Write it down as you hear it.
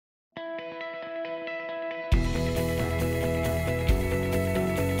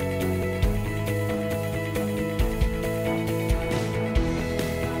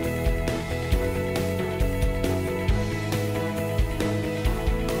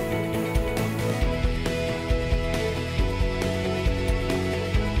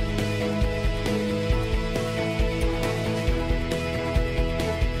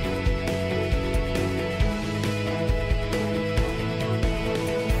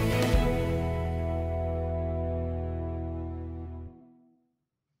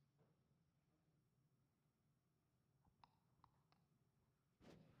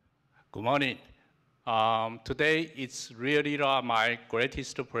Good morning. Today, it's really my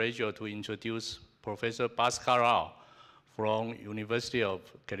greatest pleasure to introduce Professor Bhaskar from University of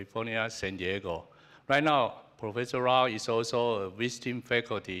California, San Diego. Right now, Professor Rao is also a visiting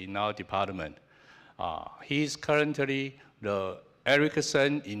faculty in our department. He is currently the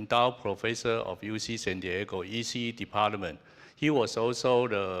Erickson Endowed Professor of UC San Diego ECE Department. He was also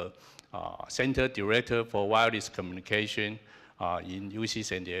the Center Director for Wireless Communication in UC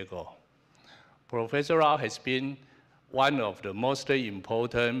San Diego. Professor Rao has been one of the most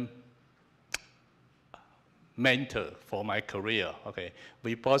important mentor for my career. Okay,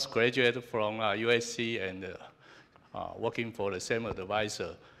 we both graduated from USC and working for the same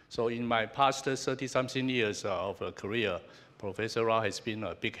advisor. So in my past 30-something years of career, Professor Rao has been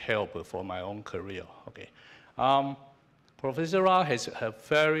a big help for my own career. Okay, Professor Rao has a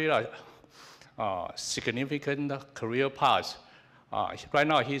very significant career path. Right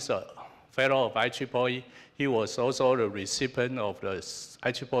now, he's a fellow of IEEE. He was also the recipient of the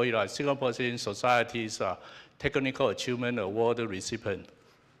IEEE Singapore Society's Technical Achievement Award recipient.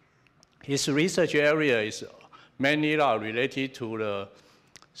 His research area is mainly related to the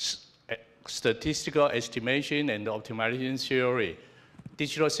statistical estimation and optimization theory,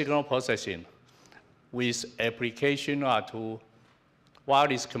 digital signal processing, with application to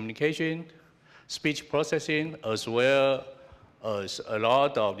wireless communication, speech processing, as well as a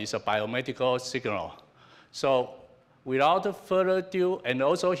lot of this biomedical signal. So without further ado, and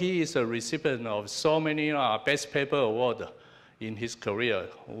also he is a recipient of so many best paper awards in his career,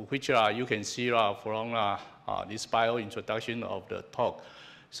 which you can see from this bio introduction of the talk.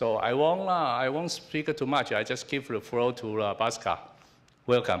 So I won't speak too much. I just give the floor to Bhaskar.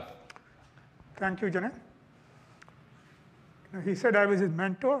 Welcome. Thank you, Janet. He said I was his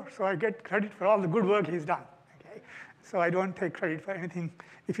mentor, so I get credit for all the good work he's done. Okay? So I don't take credit for anything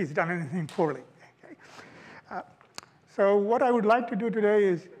if he's done anything poorly. Okay? So what I would like to do today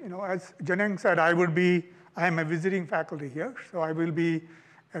is, as Janet said, I am a visiting faculty here, so I will be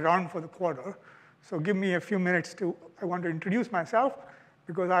around for the quarter. So give me a few minutes I want to introduce myself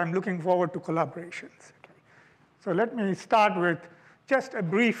because I'm looking forward to collaborations. Okay? So let me start with just a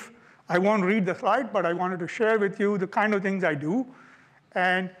brief. I won't read the slide, but I wanted to share with you the kind of things I do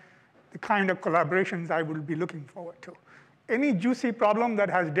and the kind of collaborations I will be looking forward to. Any juicy problem that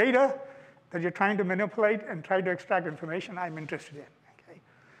has data that you're trying to manipulate and try to extract information, I'm interested in. Okay?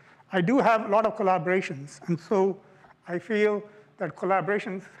 I do have a lot of collaborations, and so I feel that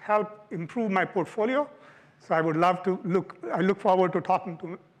collaborations help improve my portfolio. So I would love to I look forward to talking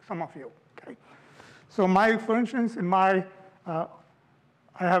to some of you. Okay? So for instance, I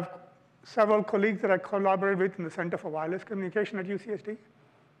have several colleagues that I collaborate with in the Center for Wireless Communication at UCSD.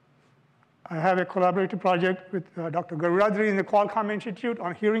 I have a collaborative project with Dr. Garuradri in the Colloquium Institute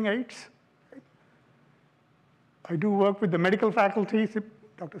on hearing aids. Okay. I do work with the medical faculty,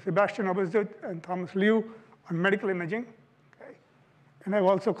 Dr. Sebastian Obezut and Thomas Liu on medical imaging. Okay. And I've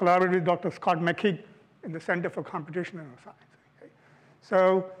also collaborated with Dr. Scott McKeague in the Center for Computational Neuroscience. Okay.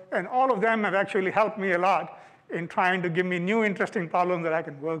 So, and all of them have actually helped me a lot in trying to give me new interesting problems that I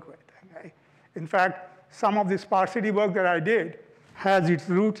can work with. Okay. In fact, some of the sparsity work that I did has its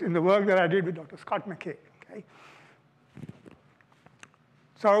roots in the work that I did with Dr. Scott McKeague. Okay.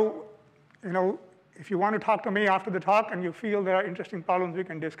 So, if you want to talk to me after the talk and you feel there are interesting problems we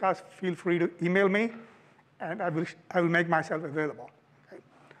can discuss, feel free to email me, and I will make myself available. Okay.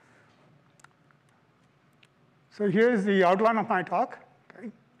 So here's the outline of my talk. Okay.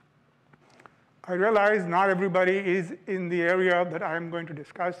 I realize not everybody is in the area that I am going to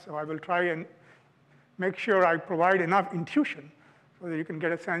discuss, so I will try and make sure I provide enough intuition so that you can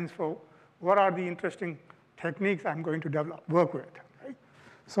get a sense for what are the interesting techniques I'm going to work with. Okay?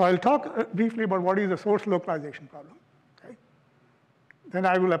 So I'll talk briefly about what is the source localization problem. Okay? Then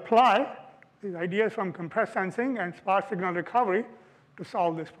I will apply these ideas from compressed sensing and sparse signal recovery to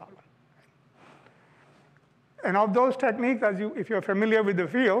solve this problem. And of those techniques, if you're familiar with the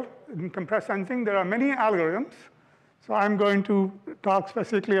field, in compressed sensing, there are many algorithms. So I'm going to talk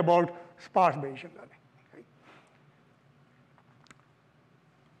specifically about sparse Bayesian learning. Okay.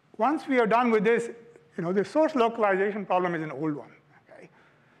 Once we are done with this, the source localization problem is an old one. Okay.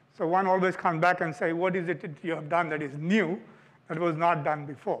 So one always comes back and say, what is it that you have done that is new that was not done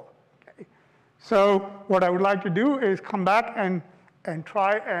before? Okay. So what I would like to do is come back and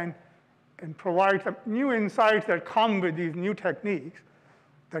try and provide some new insights that come with these new techniques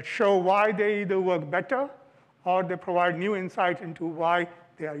that show why they either work better or they provide new insights into why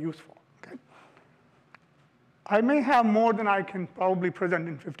they are useful. Okay? I may have more than I can probably present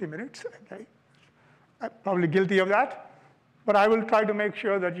in 50 minutes. Okay? I'm probably guilty of that. But I will try to make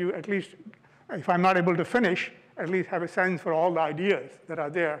sure that you at least, if I'm not able to finish, at least have a sense for all the ideas that are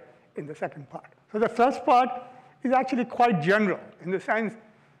there in the second part. So the first part is actually quite general in the sense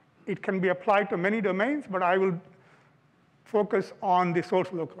it can be applied to many domains, but I will focus on the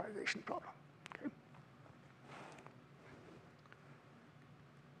source localization problem. Okay?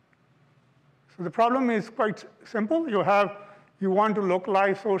 So the problem is quite simple. You want to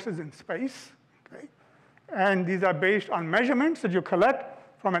localize sources in space, okay? And these are based on measurements that you collect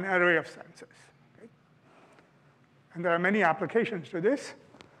from an array of sensors. Okay? And there are many applications to this.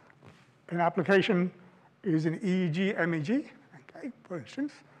 An application is in EEG, MEG, okay, for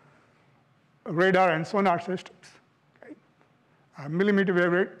instance, radar and sonar systems, okay, millimeter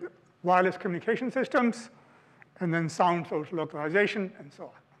wave wireless communication systems, and then sound source localization, and so on.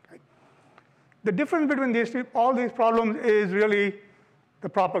 Okay. The difference between all these problems is really the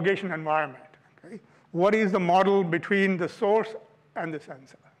propagation environment. Okay. What is the model between the source and the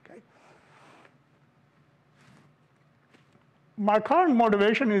sensor? Okay. My current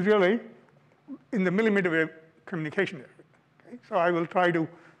motivation is really in the millimeter wave communication area. Okay? So I will try to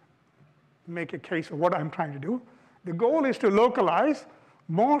make a case of what I'm trying to do. The goal is to localize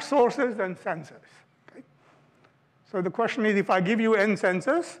more sources than sensors. Okay? So the question is, if I give you n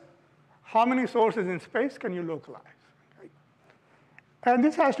sensors, how many sources in space can you localize? Okay? And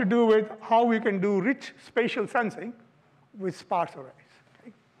this has to do with how we can do rich spatial sensing with sparse arrays.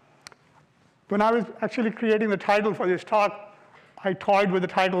 Okay? When I was actually creating the title for this talk, I toyed with the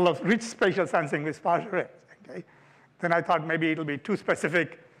title of rich spatial sensing with sparse arrays. Okay? Then I thought maybe it'll be too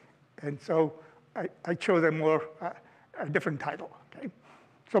specific, and so I chose a different title. Okay?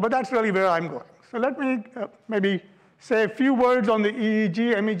 So, but that's really where I'm going. So let me maybe say a few words on the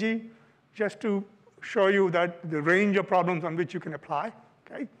EEG, MEG, just to show you that the range of problems on which you can apply.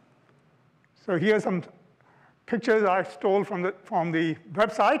 Okay? So here are some pictures I stole from the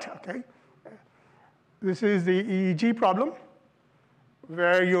website. Okay? This is the EEG problem,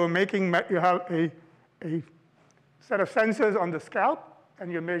 where you have a set of sensors on the scalp,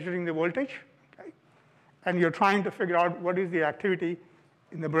 and you're measuring the voltage, okay? And you're trying to figure out what is the activity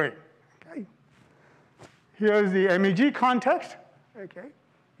in the brain. Okay? Here's the MEG context. Okay?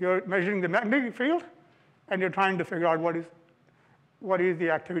 You're measuring the magnetic field, and you're trying to figure out what is the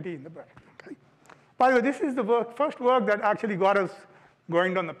activity in the brain. Okay? By the way, this is the first work that actually got us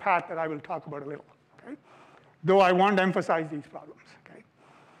going down the path that I will talk about a little. Okay? Though I want to emphasize these problems. Okay?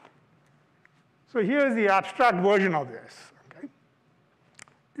 So here's the abstract version of this. Okay?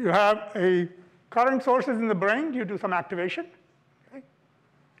 You have current sources in the brain due to some activation. Okay?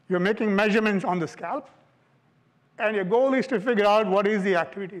 You're making measurements on the scalp. And your goal is to figure out what is the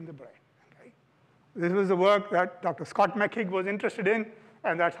activity in the brain. Okay? This was the work that Dr. Scott McKeag was interested in,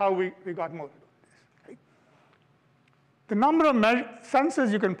 and that's how we got motivated with this. Okay? The number of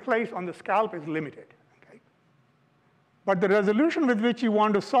sensors you can place on the scalp is limited. Okay? But the resolution with which you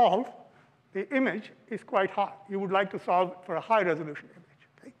want to solve the image is quite high. You would like to solve for a high resolution image.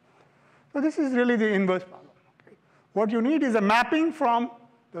 Okay? So this is really the inverse problem. Okay? What you need is a mapping from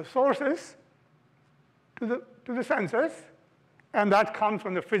the sources to the sensors, and that comes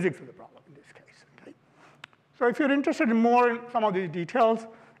from the physics of the problem in this case. Okay? So if you're interested in more in some of these details,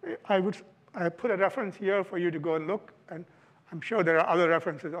 I put a reference here for you to go and look, and I'm sure there are other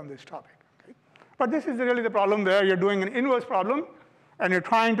references on this topic. Okay? But this is really the problem where you're doing an inverse problem, and you're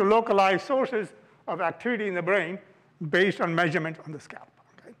trying to localize sources of activity in the brain based on measurement on the scalp.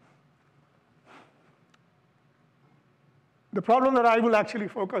 Okay? The problem that I will actually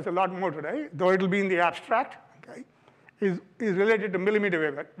focus a lot more today, though it'll be in the abstract, okay, is related to millimeter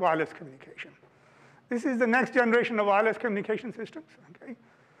wave wireless communication. This is the next generation of wireless communication systems. Okay?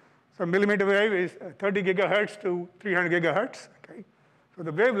 So millimeter wave is 30 gigahertz to 300 gigahertz. Okay? So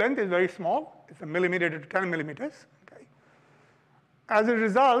the wavelength is very small. It's a millimeter to 10 millimeters. Okay? As a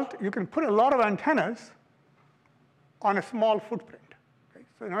result, you can put a lot of antennas on a small footprint. Okay?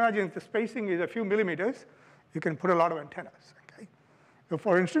 So imagine if the spacing is a few millimeters, you can put a lot of antennas. Okay? So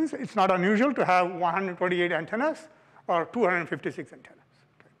for instance, it's not unusual to have 128 antennas or 256 antennas.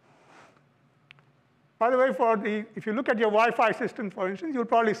 Okay? By the way, if you look at your Wi-Fi system, for instance, you'll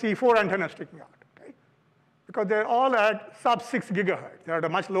probably see 4 antennas sticking out. Okay? Because they're all at sub 6 gigahertz. They're at a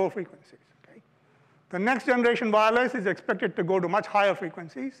much lower frequencies. Okay? The next generation wireless is expected to go to much higher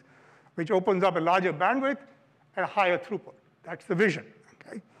frequencies, which opens up a larger bandwidth and a higher throughput. That's the vision.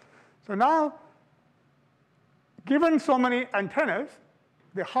 Okay? So now, given so many antennas,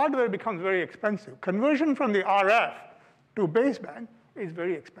 the hardware becomes very expensive. Conversion from the RF to baseband is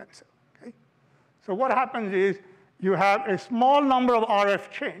very expensive. Okay? So what happens is you have a small number of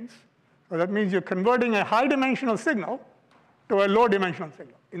RF chains. So that means you're converting a high-dimensional signal to a low dimensional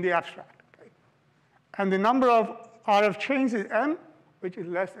signal in the abstract. Okay? And the number of RF chains is m, which is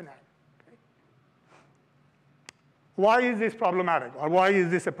less than n. Okay? Why is this problematic, or why is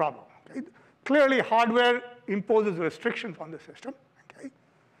this a problem? Okay? Clearly, hardware imposes restrictions on the system. Okay?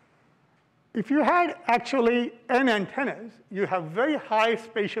 If you had actually n antennas, you have very high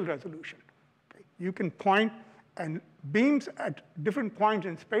spatial resolution. Okay? You can point and beams at different points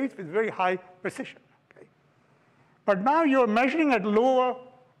in space with very high precision. Okay? But now you're measuring at a lower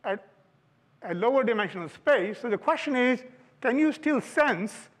dimensional space, so the question is, can you still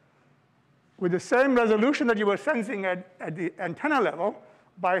sense with the same resolution that you were sensing at the antenna level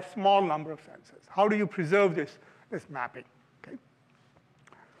by a small number of sensors? How do you preserve this mapping? Okay?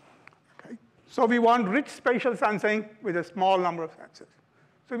 Okay? So we want rich spatial sensing with a small number of sensors.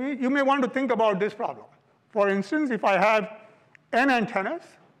 So you may want to think about this problem. For instance, if I have n antennas,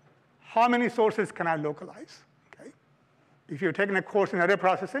 how many sources can I localize? Okay? If you've taken a course in array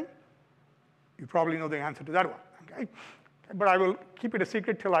processing, you probably know the answer to that one. Okay? But I will keep it a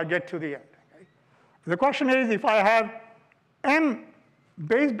secret till I get to the end. Okay? The question is, if I have m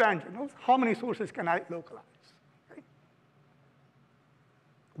baseband channels, how many sources can I localize? Okay?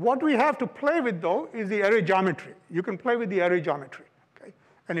 What we have to play with, though, is the array geometry. You can play with the array geometry. Okay?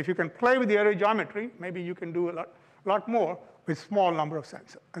 And if you can play with the array geometry, maybe you can do a lot more with small number of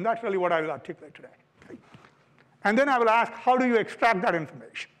sensors. And that's really what I will articulate today. Okay? And then I will ask, how do you extract that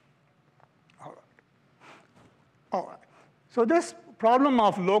information? All right. So this problem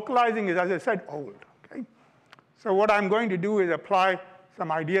of localizing is, as I said, old. Okay? So what I'm going to do is apply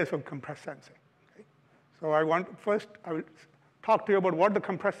some ideas of compressed sensing. Okay? So I will talk to you about what the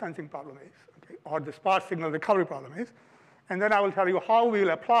compressed sensing problem is, okay? Or the sparse signal recovery problem is. And then I will tell you how we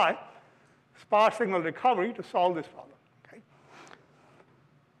will apply sparse signal recovery to solve this problem. Okay?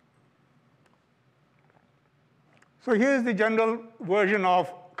 So here's the general version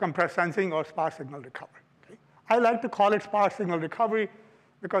of compressed sensing or sparse signal recovery. I like to call it sparse signal recovery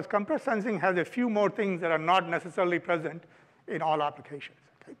because compressed sensing has a few more things that are not necessarily present in all applications.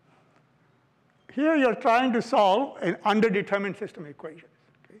 Okay? Here you're trying to solve an underdetermined system equation.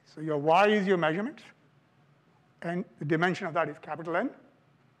 Okay? So your y is your measurement, and the dimension of that is capital N.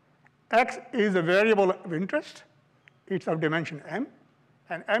 X is a variable of interest. It's of dimension m,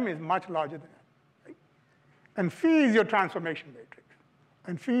 and m is much larger than n. Right? And phi is your transformation matrix.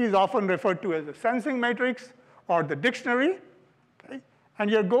 And phi is often referred to as the sensing matrix or the dictionary. Okay? And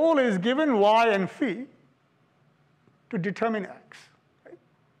your goal is, given y and phi, to determine x. Okay?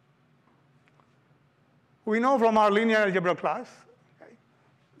 We know from our linear algebra class, okay,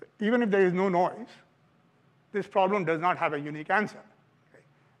 even if there is no noise, this problem does not have a unique answer, okay,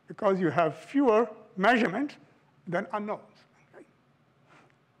 because you have fewer measurements than unknowns. Okay?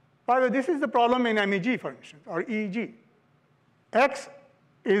 By the way, this is the problem in MEG, for instance, or EEG. X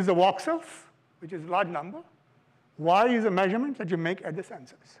is the voxels, which is a large number. Y is a measurement that you make at the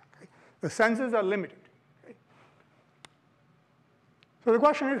sensors. Okay? The sensors are limited. Okay? So the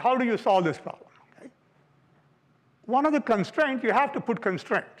question is, how do you solve this problem? Okay? One of the constraints, you have to put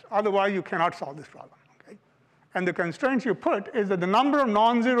constraints. Otherwise, you cannot solve this problem. Okay? And the constraints you put is that the number of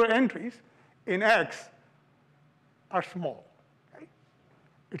non-zero entries in X are small. Okay?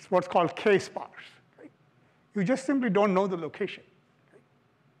 It's what's called K-sparse. Okay? You just simply don't know the location. Okay?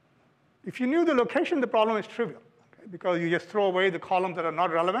 If you knew the location, the problem is trivial, okay? Because you just throw away the columns that are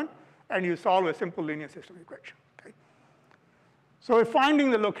not relevant, and you solve a simple linear system equation. Okay? So if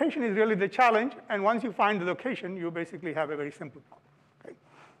finding the location is really the challenge, and once you find the location, you basically have a very simple problem. Okay?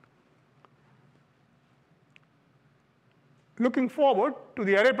 Looking forward to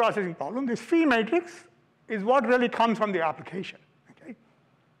the array processing problem, this phi matrix is what really comes from the application. Okay?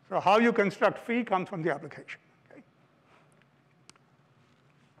 So how you construct phi comes from the application. Okay?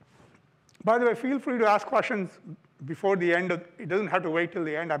 By the way, feel free to ask questions before the end. It doesn't have to wait till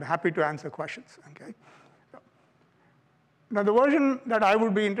the end. I'm happy to answer questions. Okay? Now, the version that I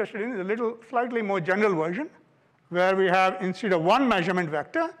would be interested in is a slightly more general version, where we have, instead of one measurement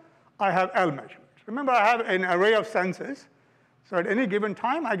vector, I have L measurements. Remember, I have an array of sensors. So at any given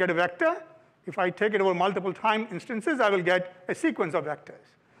time, I get a vector. If I take it over multiple time instances, I will get a sequence of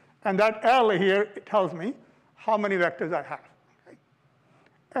vectors. And that L here, it tells me how many vectors I have. Okay?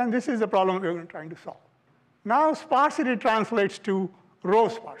 And this is the problem we're trying to solve. Now, sparsity translates to row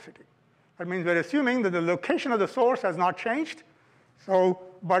sparsity. That means we're assuming that the location of the source has not changed,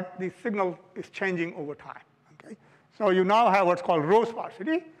 but the signal is changing over time. Okay? So you now have what's called row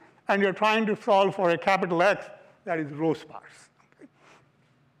sparsity, and you're trying to solve for a capital X that is row sparse. Okay?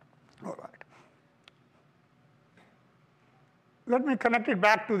 All right. Let me connect it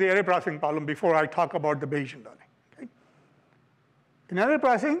back to the array processing problem before I talk about the Bayesian learning. Okay? In error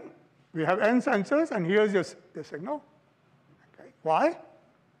pricing, we have n sensors, and here's your signal. Okay. Why?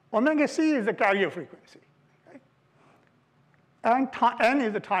 Omega c is the carrier frequency. Okay. And n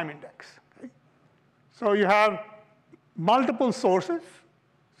is the time index. Okay. So you have multiple sources.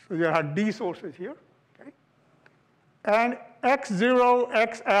 So you have d sources here. Okay. And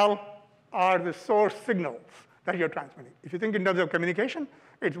x0, xl are the source signals that you're transmitting. If you think in terms of communication,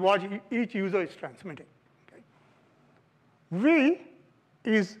 it's what each user is transmitting. Okay. V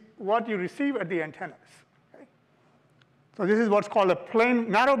is what you receive at the antennas. Okay. So this is what's called a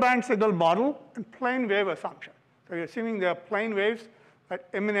narrowband signal model and plane wave assumption. So you're assuming there are plane waves that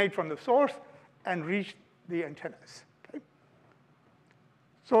emanate from the source and reach the antennas. Okay.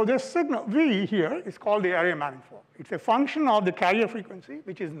 So this signal V here is called the area manifold. It's a function of the carrier frequency,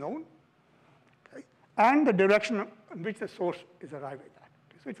 which is known, okay, and the direction in which the source is arriving at.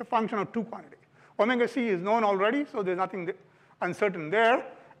 Okay. So it's a function of two quantities. Omega c is known already, so there's nothing uncertain there.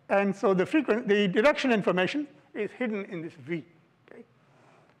 And so the direction information is hidden in this V. Okay?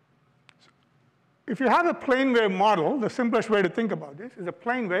 So if you have a plane wave model, the simplest way to think about this is a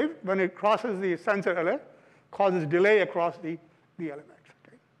plane wave, when it crosses the sensor element, causes delay across the elements.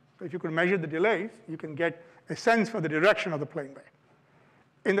 Okay? So if you could measure the delays, you can get a sense for the direction of the plane wave.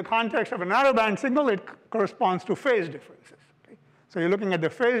 In the context of a narrowband signal, it corresponds to phase differences. Okay? So you're looking at the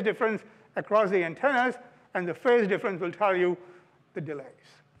phase difference across the antennas, and the phase difference will tell you the delays.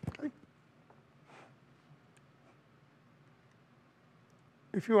 Okay.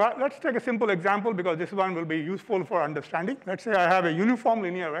 Let's take a simple example, because this one will be useful for understanding. Let's say I have a uniform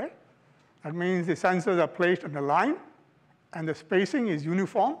linear array. That means the sensors are placed on a line, and the spacing is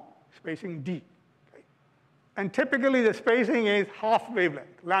uniform, spacing d. Okay. And typically, the spacing is half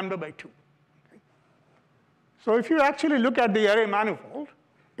wavelength, lambda by 2. Okay. So if you actually look at the array manifold,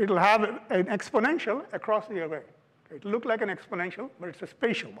 it'll have an exponential across the array. It will look like an exponential, but it's a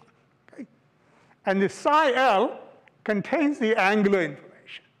spatial one. Okay? And the psi L contains the angular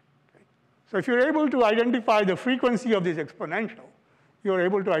information. Okay? So if you're able to identify the frequency of this exponential, you're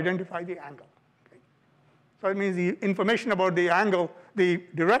able to identify the angle. Okay? So it means the information about the angle, the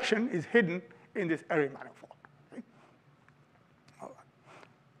direction, is hidden in this array manifold. Okay? All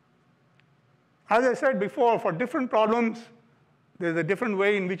right. As I said before, for different problems, there's a different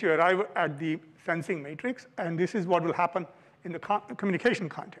way in which you arrive at the sensing matrix, and this is what will happen in the communication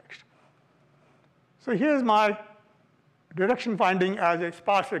context. So here's my direction finding as a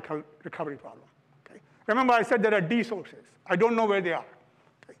sparse recovery problem. Okay. Remember, I said there are d sources. I don't know where they are.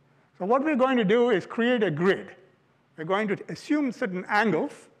 Okay. So what we're going to do is create a grid. We're going to assume certain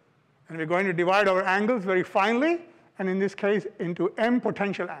angles, and we're going to divide our angles very finely, and in this case, into m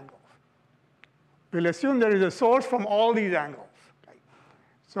potential angles. We'll assume there is a source from all these angles. Okay.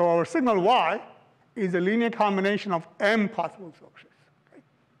 So our signal y is a linear combination of m possible sources. Okay.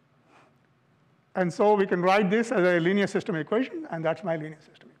 And so we can write this as a linear system equation, and that's my linear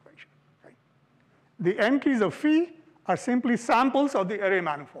system equation. Okay. The entries of phi are simply samples of the array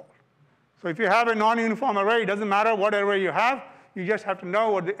manifold. So if you have a non-uniform array, it doesn't matter what array you have. You just have to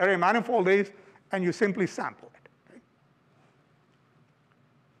know what the array manifold is, and you simply sample it. Okay.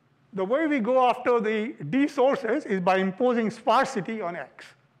 The way we go after the d sources is by imposing sparsity on x.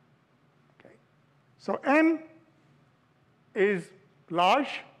 So m is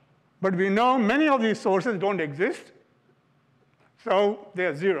large, but we know many of these sources don't exist. So they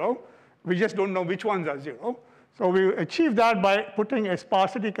are 0. We just don't know which ones are 0. So we achieve that by putting a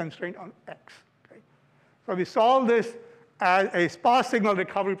sparsity constraint on x. Okay. So we solve this as a sparse signal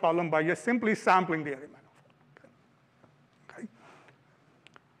recovery problem by just simply sampling the array manifold. Okay. Okay.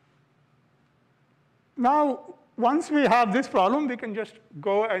 Now, once we have this problem, we can just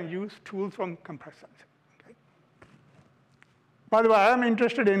go and use tools from compressed sensing. Okay. By the way, I am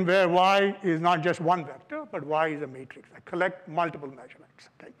interested in where y is not just one vector, but y is a matrix. I collect multiple measurements.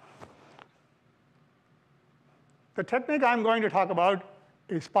 Okay. The technique I'm going to talk about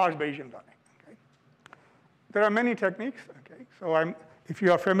is sparse Bayesian learning. Okay. There are many techniques. Okay. So if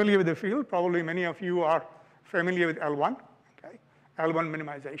you are familiar with the field, probably many of you are familiar with L1, okay. L1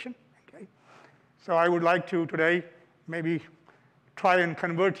 minimization. So I would like to today maybe try and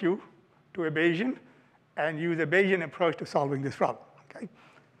convert you to a Bayesian and use a Bayesian approach to solving this problem. Okay?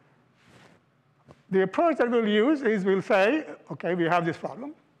 The approach that we'll use is we'll say, OK, we have this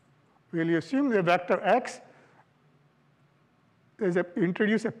problem. We'll assume the vector x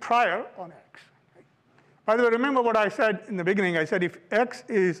introduce a prior on x. Okay? By the way, remember what I said in the beginning. I said if x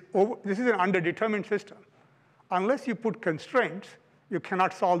is over, this is an underdetermined system. Unless you put constraints, you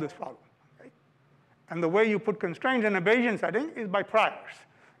cannot solve this problem. And the way you put constraints in a Bayesian setting is by priors.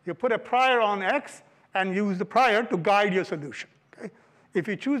 You put a prior on x and use the prior to guide your solution. Okay? If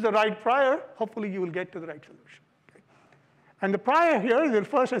you choose the right prior, hopefully you will get to the right solution. Okay? And the prior here, we'll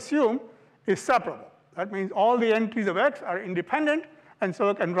first assume, is separable. That means all the entries of X are independent, and so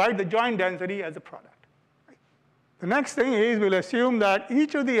I can write the joint density as a product. Okay? The next thing is we'll assume that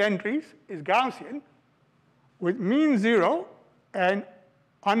each of the entries is Gaussian with mean 0 and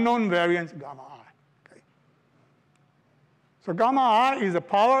unknown variance gamma I. Okay? So gamma I is the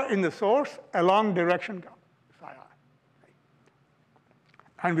power in the source along direction gamma psi I. Okay?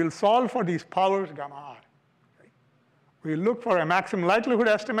 And we'll solve for these powers gamma I. Okay? We'll look for a maximum likelihood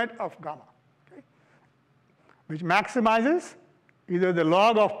estimate of gamma, okay? Which maximizes either the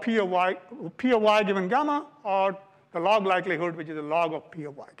log of P of y given gamma or the log likelihood, which is the log of P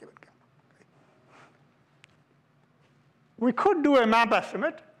of y given gamma. We could do a map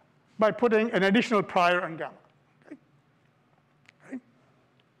estimate by putting an additional prior on gamma. Okay?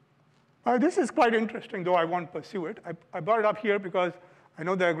 Okay? This is quite interesting, though I won't pursue it. I brought it up here because I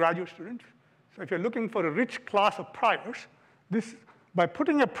know there are graduate students. So if you're looking for a rich class of priors, by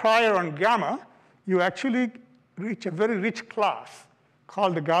putting a prior on gamma, you actually reach a very rich class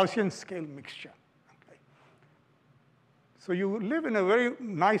called the Gaussian scale mixture. Okay? So you live in a very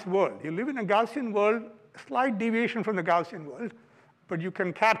nice world. You live in a Gaussian world, slight deviation from the Gaussian world, but you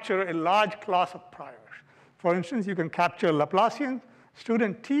can capture a large class of priors. For instance, you can capture Laplacian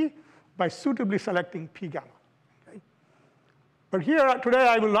student T by suitably selecting P gamma. Okay? But here, today,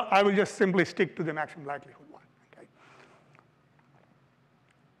 I will just simply stick to the maximum likelihood one. Okay?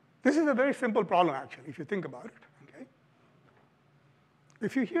 This is a very simple problem, actually, if you think about it. Okay?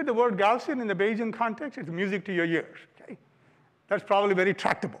 If you hear the word Gaussian in the Bayesian context, it's music to your ears. Okay? That's probably very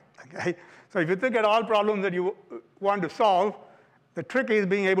tractable. Okay? So if you think at all problems that you want to solve, the trick is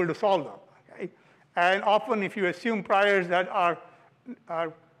being able to solve them. Okay? And often, if you assume priors that are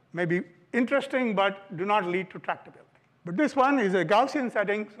maybe interesting but do not lead to tractability. But this one is a Gaussian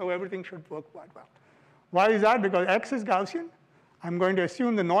setting, so everything should work quite well. Why is that? Because X is Gaussian. I'm going to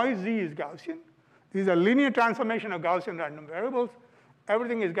assume the noise Z is Gaussian. These are linear transformation of Gaussian random variables.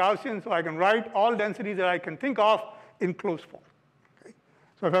 Everything is Gaussian, so I can write all densities that I can think of in closed form. Okay?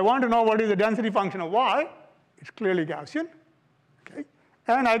 So if I want to know what is the density function of Y, it's clearly Gaussian. Okay?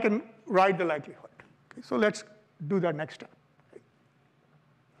 And I can write the likelihood. Okay? So let's do that next step. Okay?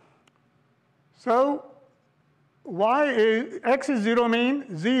 So X is 0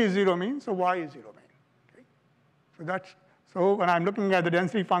 mean, Z is 0 mean, so Y is 0 mean. Okay? So when I'm looking at the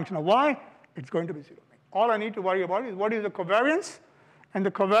density function of Y, it's going to be 0 mean. All I need to worry about is what is the covariance, and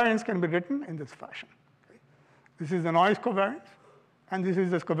the covariance can be written in this fashion. Okay? This is the noise covariance, and this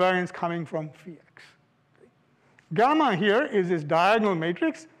is the covariance coming from phi x. Okay? Gamma here is this diagonal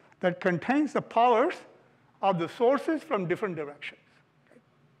matrix that contains the powers of the sources from different directions. Okay?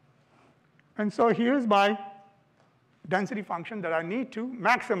 And so here's my density function that I need to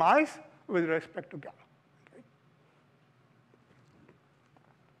maximize with respect to gamma. Okay?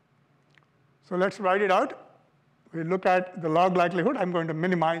 So let's write it out. We look at the log likelihood. I'm going to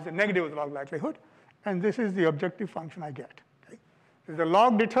minimize the negative of the log likelihood. And this is the objective function I get. Okay? There's a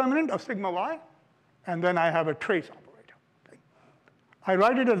log determinant of sigma y, and then I have a trace operator. Okay? I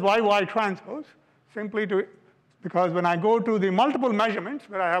write it as y transpose, simply because when I go to the multiple measurements,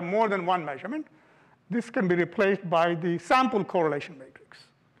 where I have more than one measurement, this can be replaced by the sample correlation matrix.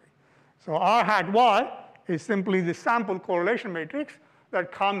 Okay? So R hat y is simply the sample correlation matrix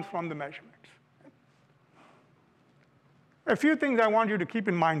that comes from the measurements. Okay? A few things I want you to keep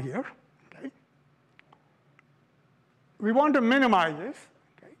in mind here. Okay? We want to minimize this,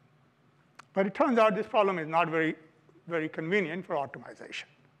 okay? But it turns out this problem is not very, very convenient for optimization.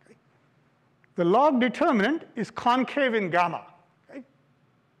 Okay? The log determinant is concave in gamma. Okay?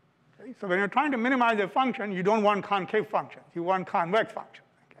 So when you're trying to minimize a function, you don't want concave functions. You want convex functions.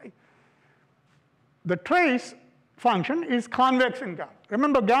 Okay? The trace function is convex in gamma.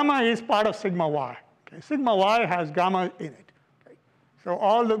 Remember, gamma is part of sigma y. Okay? Sigma y has gamma in it. Okay? So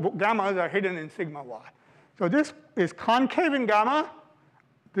all the gammas are hidden in sigma y. So this is concave in gamma.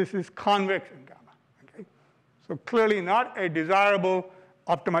 This is convex in gamma. Okay? So clearly not a desirable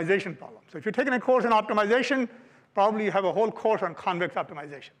optimization problem. So if you're taking a course in optimization, probably you have a whole course on convex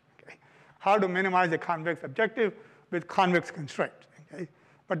optimization. How to minimize a convex objective with convex constraints. Okay?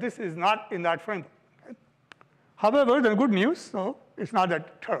 But this is not in that framework. Okay? However, the good news, so it's not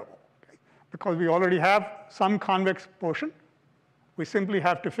that terrible. Okay? Because we already have some convex portion. We simply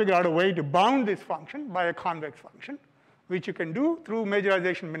have to figure out a way to bound this function by a convex function, which you can do through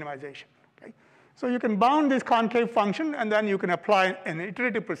majorization minimization. Okay? So you can bound this concave function, and then you can apply an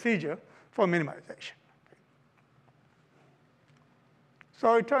iterative procedure for minimization.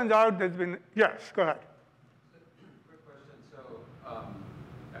 So it turns out there's been, yes, go ahead. Quick question. So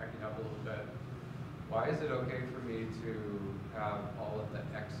why is it okay for me to have all of the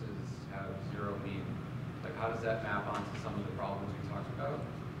x's have 0 mean? Like, how does that map onto some of the problems we talked about?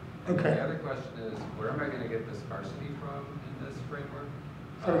 And okay. The other question is, where am I going to get the sparsity from in this framework?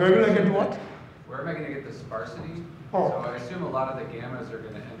 So where will I get what? Where am I going to get the sparsity? Oh. So I assume a lot of the gammas are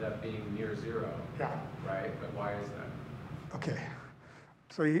going to end up being near 0. Yeah. Right? But why is that? Okay.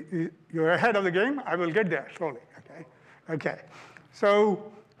 So you're ahead of the game. I will get there slowly. Okay. Okay.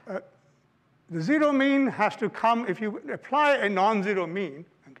 So the 0 mean has to come if you apply a non-zero mean.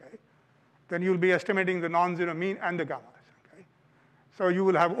 Okay. Then you'll be estimating the non-zero mean and the gammas. Okay. So you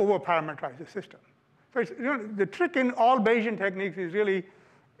will have over-parameterized the system. So it's, the trick in all Bayesian techniques is really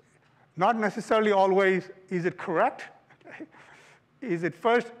not necessarily always, is it correct? Okay. Is it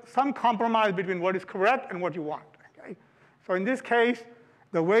first some compromise between what is correct and what you want? Okay. So in this case,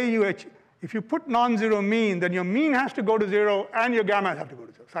 the way you, if you put non-zero mean, then your mean has to go to 0 and your gammas have to go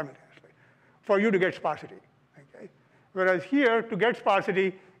to 0 simultaneously for you to get sparsity. Okay. Whereas here, to get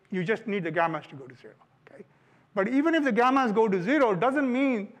sparsity, you just need the gammas to go to 0. Okay. But even if the gammas go to 0, doesn't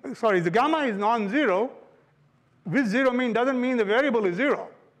mean, sorry, the gamma is non-zero with 0 mean doesn't mean the variable is 0.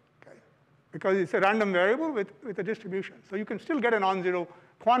 Because it's a random variable with a distribution. So you can still get a non-zero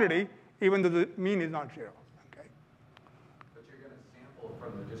quantity even though the mean is not 0. Okay. But you're going to sample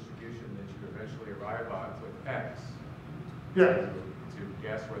from the distribution that you eventually arrive on with x yeah. to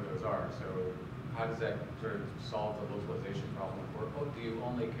guess where those are. So how does that sort of solve the localization problem? Or do you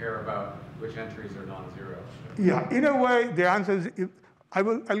only care about which entries are non-zero? Yeah, in a way, the answer is,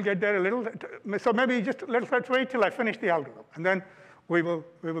 I'll get there a little. So maybe just let's wait till I finish the algorithm, and then we will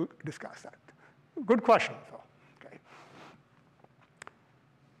discuss that. Good question, though. Okay.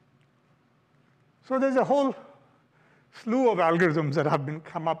 So there's a whole slew of algorithms that have been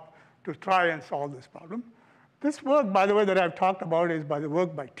come up to try and solve this problem. This work, by the way, that I've talked about is by the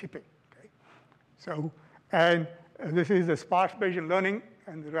work by Tipping. Okay. So, and this is the sparse Bayesian learning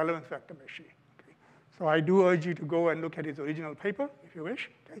and the relevance vector machine. Okay. So I do urge you to go and look at his original paper, if you wish.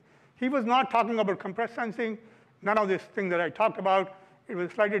 Okay. He was not talking about compressed sensing, none of this thing that I talked about. It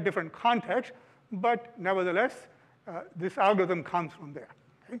was a slightly different context, but nevertheless, this algorithm comes from there.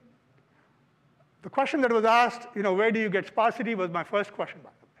 Okay? The question that was asked, where do you get sparsity was my first question, by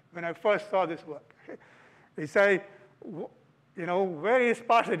the way, when I first saw this work. Okay? They say, where is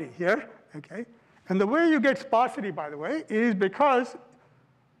sparsity here? Okay? And the way you get sparsity, by the way, is because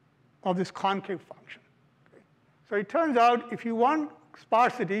of this concave function. Okay? So it turns out if you want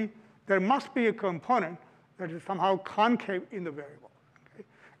sparsity, there must be a component that is somehow concave in the variable. Okay?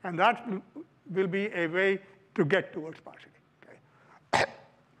 And that will be a way to get towards sparsity. Okay?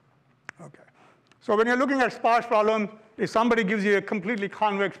 Okay. So when you're looking at sparse problems, if somebody gives you a completely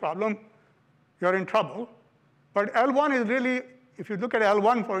convex problem, you're in trouble. But L1 is really, if you look at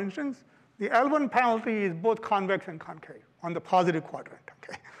L1, for instance, the L1 penalty is both convex and concave on the positive quadrant.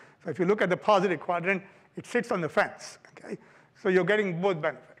 Okay? So if you look at the positive quadrant, it sits on the fence. Okay? So you're getting both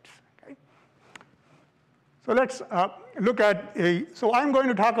benefits. So let's look at so I'm going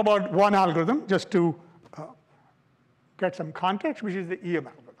to talk about one algorithm just to get some context, which is the EM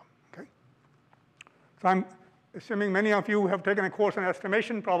algorithm. Okay? So I'm assuming many of you have taken a course in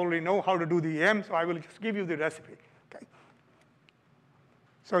estimation, probably know how to do the EM, so I will just give you the recipe. Okay?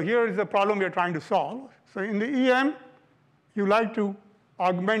 So here is the problem we are trying to solve. So in the EM, you like to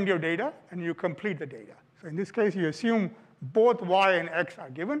augment your data, and you complete the data. So in this case, you assume both y and x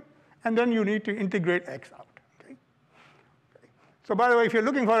are given, and then you need to integrate x out. So by the way, if you're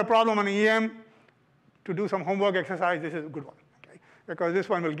looking for a problem on EM to do some homework exercise, this is a good one, okay? Because this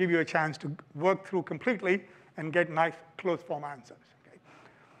one will give you a chance to work through completely and get nice closed form answers. Okay?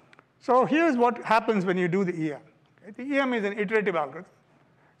 So here's what happens when you do the EM. Okay? The EM is an iterative algorithm.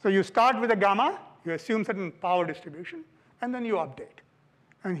 So you start with a gamma, you assume certain power distribution, and then you update.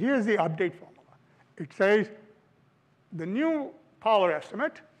 And here's the update formula. It says the new power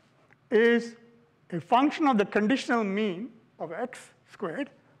estimate is a function of the conditional mean of x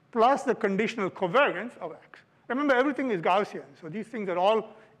squared plus the conditional covariance of x. Remember, everything is Gaussian, so these things are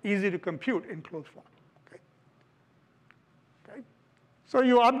all easy to compute in closed form. Okay? Okay? So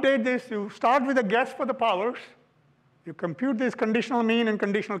you update this, you start with a guess for the powers, you compute this conditional mean and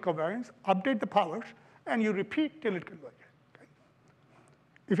conditional covariance, update the powers, and you repeat till it converges. Okay?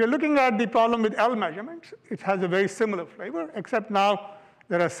 If you're looking at the problem with L measurements, it has a very similar flavor, except now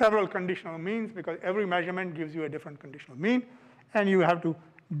there are several conditional means because every measurement gives you a different conditional mean, and you have to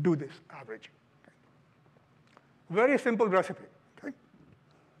do this averaging. Okay? Very simple recipe. Okay?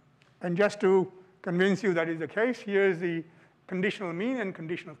 And just to convince you that is the case, here is the conditional mean and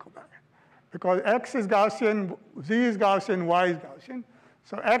conditional covariance. Because x is Gaussian, z is Gaussian, y is Gaussian.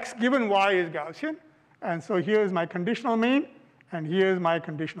 So x given y is Gaussian, And so here's my conditional mean, and here's my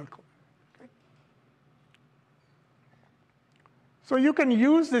conditional covariance. Okay? So you can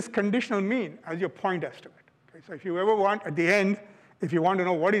use this conditional mean as your point estimate. Okay? So if you ever want, at the end, if you want to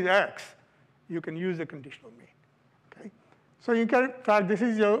know what is x, you can use the conditional mean. Okay? So you can, in fact, this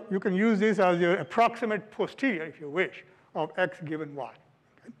is your, you can use this as your approximate posterior, if you wish, of x given y.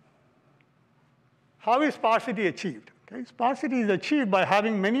 Okay? How is sparsity achieved? Okay? Sparsity is achieved by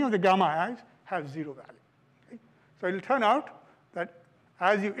having many of the gamma i's have 0 value. Okay? So it will turn out that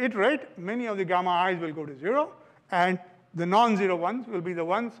as you iterate, many of the gamma i's will go to 0, and the non-zero ones will be the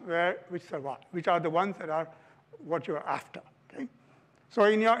ones which survive, which are the ones that are what you're after. Okay? So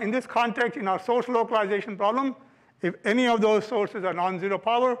in this context, in our source localization problem, if any of those sources are non-zero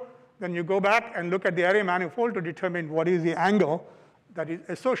power, then you go back and look at the array manifold to determine what is the angle that is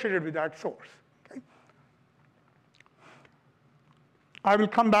associated with that source. Okay? I will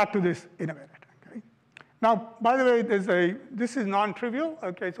come back to this in a minute. Okay? Now, by the way, this is non-trivial.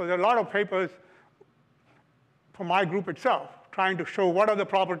 Okay? So there are a lot of papers from my group itself trying to show what are the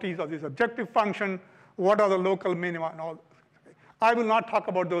properties of this objective function, what are the local minima, and all this. Okay? I will not talk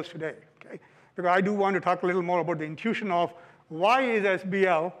about those today, okay? Because I do want to talk a little more about the intuition of why is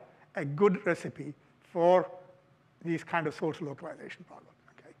SBL a good recipe for these kind of source localization problems.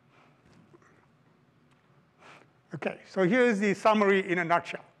 Okay? Okay, so here is the summary in a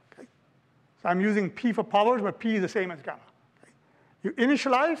nutshell. Okay? So I'm using P for powers, but P is the same as gamma. Okay? You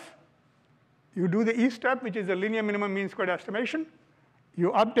initialize, you do the E step, which is the linear minimum mean squared estimation.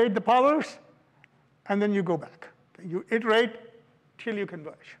 You update the powers, and then you go back. Okay? You iterate till you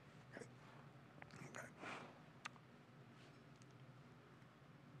converge. Okay? Okay.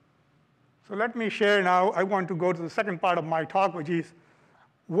 So let me share now. I want to go to the second part of my talk, which is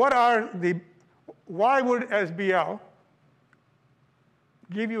why would SBL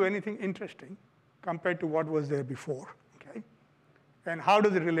give you anything interesting compared to what was there before? Okay? And how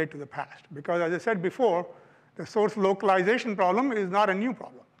does it relate to the past? Because as I said before, the source localization problem is not a new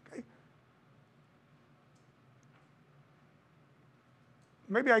problem. Okay?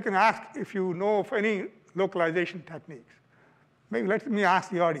 Maybe I can ask if you know of any localization techniques. Maybe let me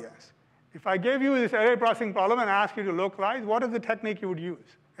ask the audience. If I gave you this array processing problem and asked you to localize, what is the technique you would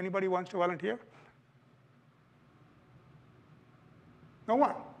use? Anybody wants to volunteer? No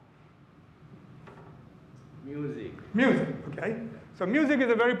one? Music. Music, okay. So music is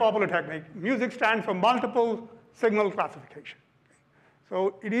a very popular technique. Music stands for multiple signal classification. Okay?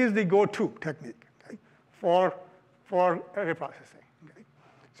 So it is the go-to technique, okay, for array processing. Okay?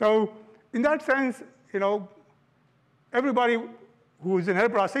 So in that sense, you know, everybody who is in array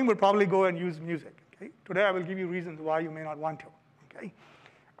processing will probably go and use music. Okay? Today I will give you reasons why you may not want to, okay?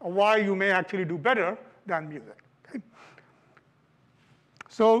 Or why you may actually do better than music. Okay?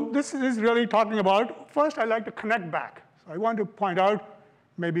 So this is really talking about, first I'd like to connect back. So I want to point out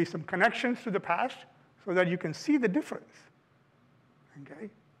maybe some connections to the past so that you can see the difference. Okay?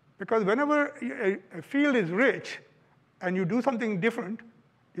 Because whenever a field is rich and you do something different,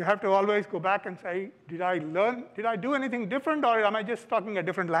 you have to always go back and say, did I do anything different, or am I just talking a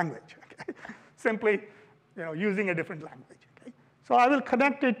different language? Okay? Simply, you know, using a different language. Okay? So I will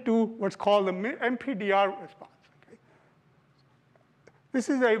connect it to what's called the MPDR response. Okay? This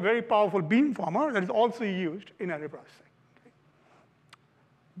is a very powerful beamformer that is also used in array processing.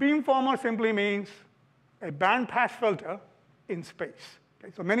 Okay? Beamformer simply means a bandpass filter in space.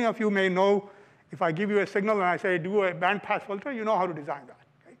 Okay? So many of you may know, if I give you a signal and I say do a bandpass filter, you know how to design that.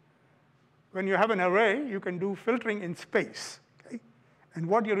 When you have an array, you can do filtering in space. Okay? And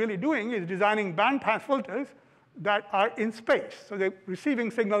what you're really doing is designing bandpass filters that are in space. So they're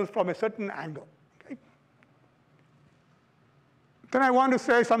receiving signals from a certain angle. Okay? Then I want to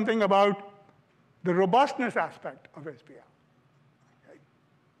say something about the robustness aspect of SBL. Okay?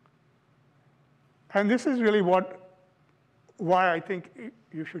 And this is really why I think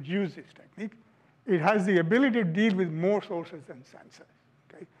you should use this technique. It has the ability to deal with more sources than sensors.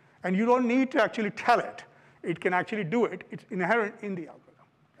 Okay? And you don't need to actually tell it. It can actually do it. It's inherent in the algorithm.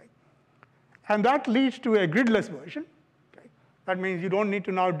 Okay? And that leads to a gridless version. Okay? That means you don't need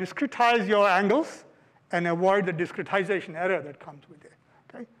to now discretize your angles and avoid the discretization error that comes with it.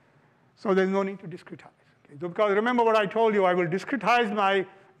 Okay? So there's no need to discretize. Okay? So because remember what I told you, I will discretize my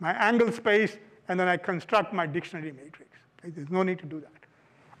angle space, and then I construct my dictionary matrix. Okay? There's no need to do that.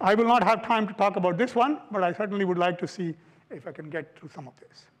 I will not have time to talk about this one, but I certainly would like to see if I can get through some of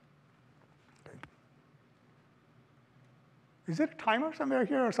this. Okay. Is there a timer somewhere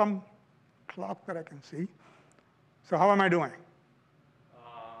here or some clock that I can see? So how am I doing?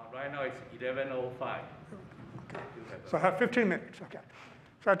 Right now it's 11:05. Okay. So I have 15 minutes. Okay.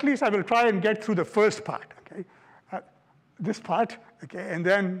 So at least I will try and get through the first part, okay? This part, okay, and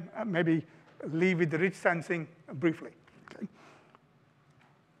then maybe leave with the rich sensing briefly. Okay?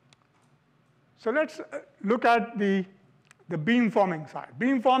 So let's look at the beamforming side.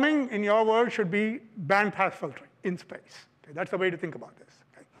 Beamforming, in your words, should be bandpass filtering in space. Okay? That's the way to think about this.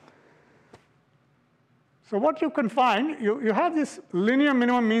 Okay? So what you can find, you have this linear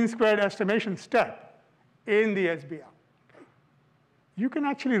minimum mean squared estimation step in the SBL. Okay? You can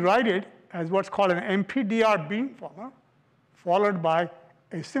actually write it as what's called an MPDR beamformer, followed by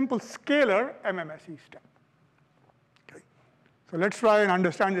a simple scalar MMSE step. Okay? So let's try and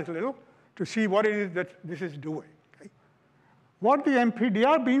understand this a little to see what it is that this is doing. Okay? What the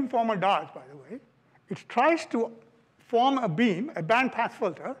MPDR beamformer does, by the way, it tries to form a beam, a bandpass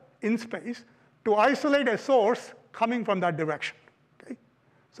filter in space to isolate a source coming from that direction. Okay?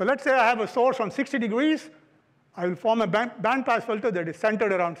 So let's say I have a source from 60 degrees. I will form a bandpass filter that is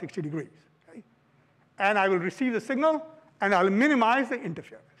centered around 60 degrees. Okay? And I will receive the signal, and I'll minimize the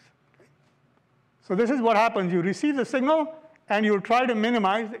interference. Okay? So this is what happens. You receive the signal, and you'll try to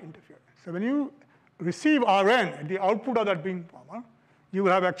minimize the interference. So when you receive Rn at the output of that beamformer, you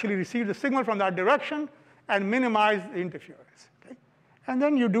will have actually received the signal from that direction and minimize the interference. Okay? And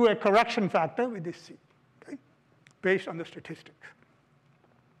then you do a correction factor with this C, okay, based on the statistics.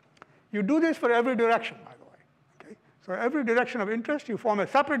 You do this for every direction, by the way. Okay? So every direction of interest, you form a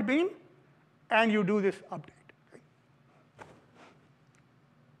separate beam, and you do this update.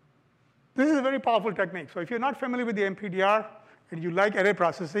 This is a very powerful technique. So if you're not familiar with the MPDR and you like array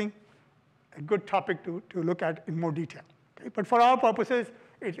processing, a good topic to look at in more detail. Okay? But for our purposes,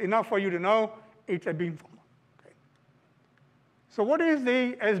 it's enough for you to know it's a beamformer. Okay? So what is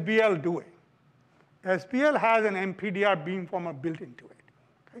the SBL doing? SBL has an MPDR beamformer built into it.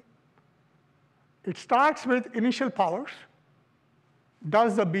 Okay? It starts with initial powers,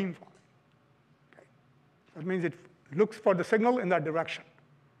 does the beamforming. Okay? That means it looks for the signal in that direction.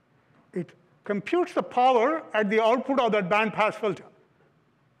 It computes the power at the output of that bandpass filter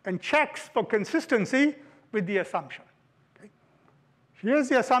and checks for consistency with the assumption. Okay? Here's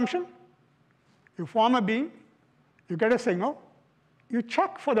the assumption. You form a beam. You get a signal. You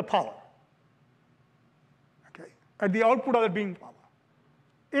check for the power, okay, at the output of the beamformer.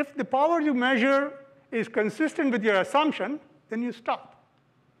 If the power you measure is consistent with your assumption, then you stop,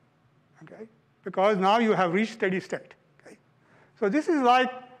 okay, because now you have reached steady state. Okay? So this is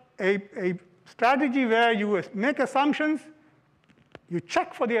like a strategy where you make assumptions, you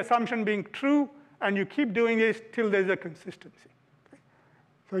check for the assumption being true, and you keep doing this till there's a consistency. Okay?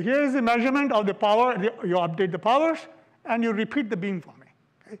 So here's the measurement of the power. You update the powers, and you repeat the beamforming.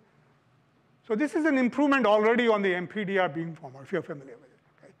 Okay? So this is an improvement already on the MPDR beamformer, if you're familiar with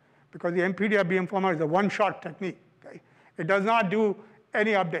it. Okay? Because the MPDR beamformer is a one-shot technique. Okay? It does not do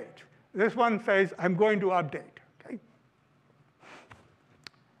any update. This one says, I'm going to update.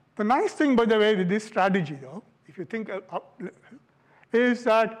 The nice thing, by the way, with this strategy, though, if you think, is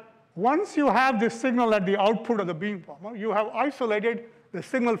that once you have this signal at the output of the beamformer, you have isolated the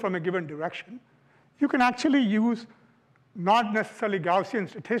signal from a given direction. You can actually use not necessarily Gaussian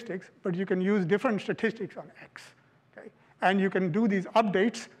statistics, but you can use different statistics on X. Okay? And you can do these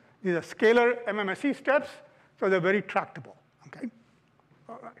updates. These are scalar MMSE steps, so they're very tractable. Okay?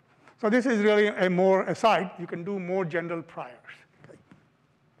 All right. So this is really a more aside. You can do more general priors.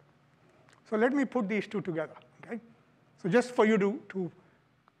 So let me put these two together. Okay? So just for you to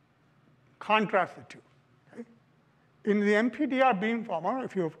contrast the two. Okay? In the MPDR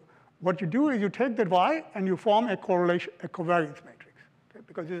beamformer, what you do is you take that Y and you form a covariance matrix, okay?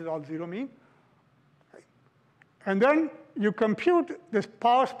 Because this is all zero mean. Okay? And then you compute this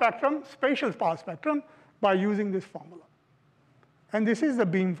power spectrum, spatial power spectrum, by using this formula. And this is the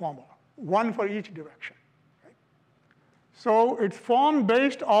beamformer, one for each direction. So it's formed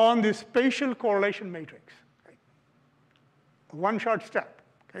based on this spatial correlation matrix. Okay? A one-shot step,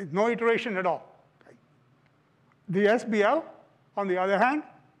 okay? No iteration at all. Okay? The SBL, on the other hand,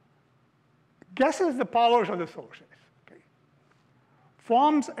 guesses the powers of the sources. Okay?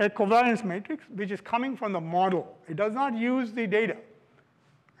 Forms a covariance matrix which is coming from the model. It does not use the data.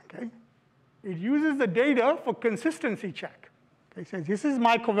 Okay? It uses the data for consistency check. Okay? It says, this is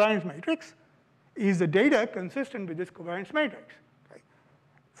my covariance matrix. Is the data consistent with this covariance matrix? Okay?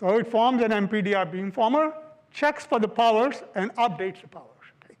 So it forms an MPDR beamformer, checks for the powers, and updates the powers.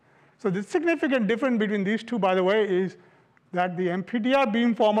 Okay? So the significant difference between these two, by the way, is that the MPDR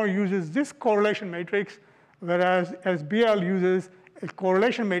beamformer uses this correlation matrix, whereas SBL uses a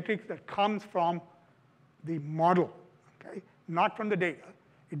correlation matrix that comes from the model, okay? Not from the data.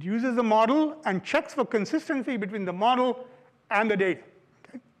 It uses the model and checks for consistency between the model and the data.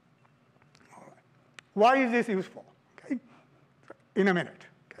 Okay? Why is this useful? Okay? In a minute.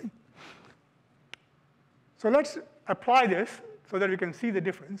 Okay? So let's apply this so that we can see the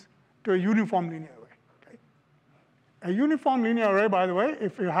difference to a uniform linear array. Okay? A uniform linear array, by the way,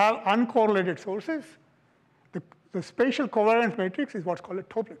 if you have uncorrelated sources, the spatial covariance matrix is what's called a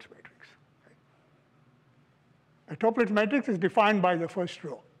Toeplitz matrix. Okay? A Toeplitz matrix is defined by the first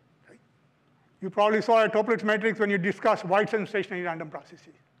row. Okay? You probably saw a Toeplitz matrix when you discussed Whiteson stationary random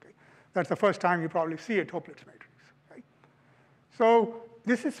processes. Okay? That's the first time you probably see a Toeplitz matrix. Okay? So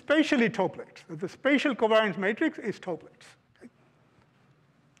this is spatially Toeplitz. The spatial covariance matrix is Toeplitz. Okay?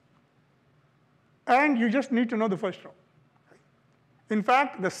 And you just need to know the first row. Okay? In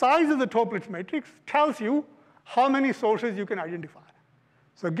fact, the size of the Toeplitz matrix tells you how many sources you can identify.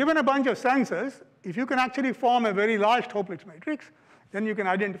 So given a bunch of sensors, if you can actually form a very large Toeplitz matrix, then you can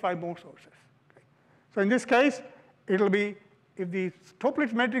identify more sources. Okay? So in this case, it'll be, if the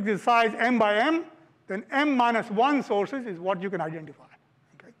Toeplitz matrix is size m by m, then m minus 1 sources is what you can identify.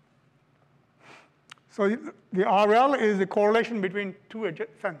 Okay? So the RL is the correlation between two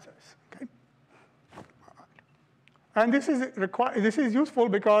sensors. Okay? And this is useful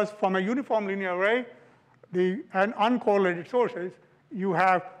because from a uniform linear array, and uncorrelated sources, you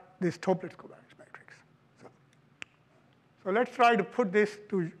have this Toeplitz covariance matrix. So let's try to put this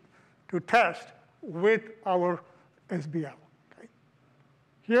to test with our SBL. Okay?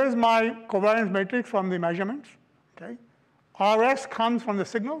 Here's my covariance matrix from the measurements. Okay? RS comes from the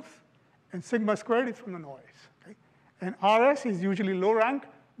signals, and sigma squared is from the noise. Okay? And RS is usually low rank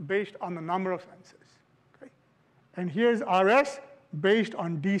based on the number of sensors. Okay? And here's RS based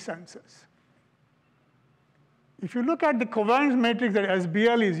on D sensors. If you look at the covariance matrix that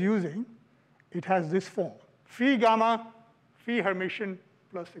SBL is using, it has this form, phi gamma, phi Hermitian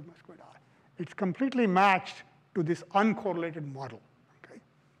plus sigma squared R. It's completely matched to this uncorrelated model. Okay?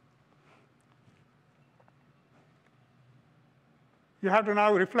 You have to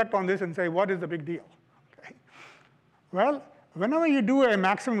now reflect on this and say, what is the big deal? Okay? Well, whenever you do a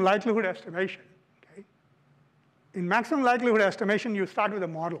maximum likelihood estimation, okay, in maximum likelihood estimation, you start with a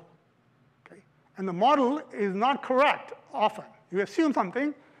model. And the model is not correct often. You assume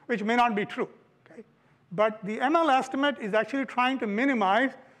something which may not be true. Okay? But the ML estimate is actually trying to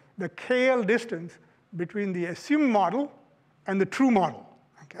minimize the KL distance between the assumed model and the true model.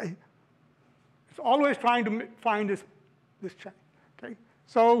 Okay? It's always trying to find this chain. Okay?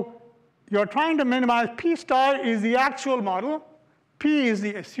 So you're trying to minimize P star is the actual model, P is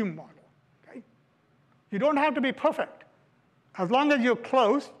the assumed model. Okay? You don't have to be perfect. As long as you're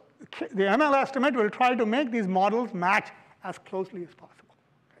close, the ML estimate will try to make these models match as closely as possible.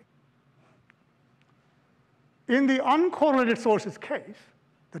 Okay? In the uncorrelated sources case,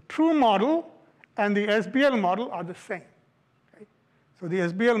 the true model and the SBL model are the same. Okay? So the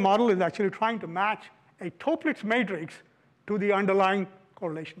SBL model is actually trying to match a Toeplitz matrix to the underlying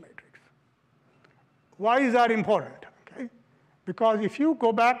correlation matrix. Why is that important? Okay? Because if you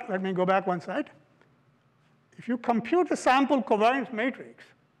go back, let me go back one slide. If you compute the sample covariance matrix,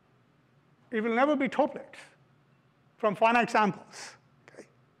 it will never be Toeplitz from finite samples. Okay?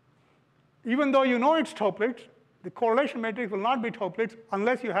 Even though you know it's Toeplitz, the correlation matrix will not be Toeplitz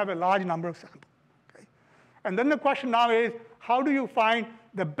unless you have a large number of samples. Okay? And then the question now is, how do you find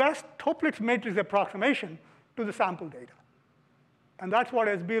the best Toeplitz matrix approximation to the sample data? And that's what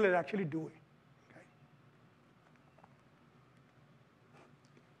SBL is actually doing. Okay?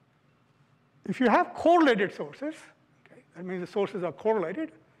 If you have correlated sources, okay, that means the sources are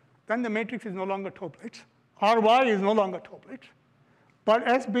correlated, then the matrix is no longer Toeplitz. RY is no longer Toeplitz. But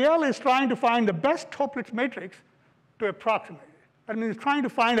SBL is trying to find the best Toeplitz matrix to approximate it. That means it's trying to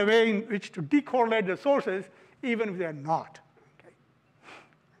find a way in which to decorrelate the sources even if they're not. Okay?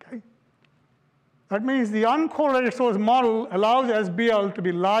 Okay? That means the uncorrelated source model allows SBL to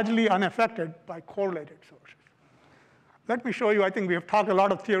be largely unaffected by correlated sources. Let me show you, I think we have talked a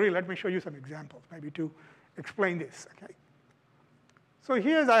lot of theory. Let me show you some examples maybe to explain this. Okay? So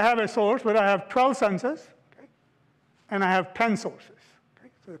here I have a source where I have 12 sensors, okay, and I have 10 sources. Okay?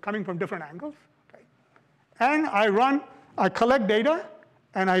 So they're coming from different angles. Okay? And I collect data,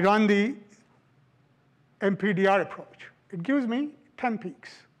 and I run the MPDR approach. It gives me 10 peaks.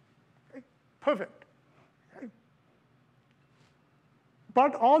 Okay? Perfect. Okay?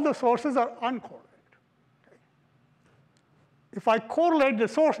 But all the sources are uncorrelated. Okay? If I correlate the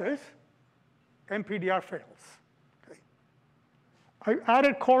sources, MPDR fails. I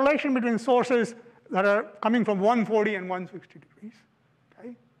added correlation between sources that are coming from 140 and 160 degrees.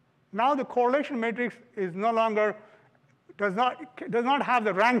 Okay? Now the correlation matrix is no longer, does not have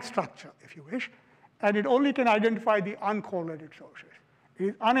the rank structure, if you wish, and it only can identify the uncorrelated sources. It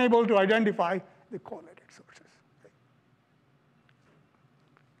is unable to identify the correlated sources. Okay.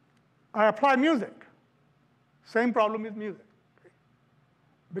 I apply music. Same problem with music. Okay.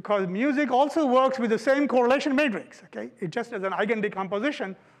 Because music also works with the same correlation matrix. Okay. It just has an eigen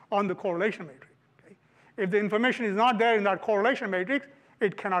decomposition on the correlation matrix. Okay. If the information is not there in that correlation matrix,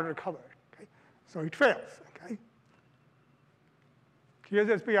 it cannot recover it. Okay. So it fails. Okay. Here's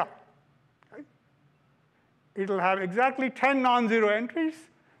SPR. Okay. It'll have exactly 10 non-zero entries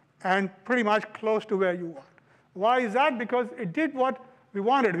and pretty much close to where you want. Why is that? Because it did what we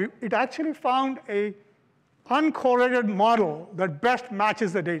wanted. It actually found a uncorrelated model that best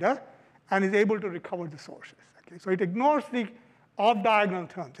matches the data and is able to recover the sources. Okay? So it ignores the off-diagonal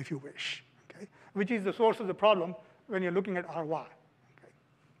terms, if you wish, okay? Which is the source of the problem when you're looking at RY. Okay?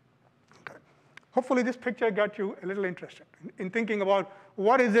 Okay. Hopefully this picture got you a little interested in thinking about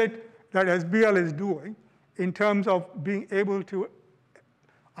what is it that SBL is doing in terms of being able to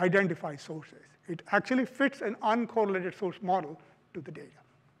identify sources. It actually fits an uncorrelated source model to the data.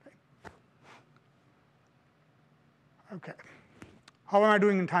 Okay. How am I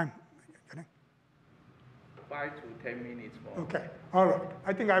doing in time? 5 to 10 minutes more. Okay. All right.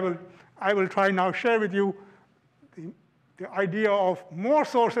 I think I will try now share with you the idea of more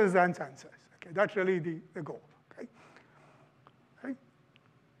sources than sensors. Okay. That's really the goal. Okay. Okay.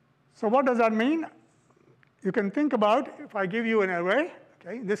 So what does that mean? You can think about if I give you an array.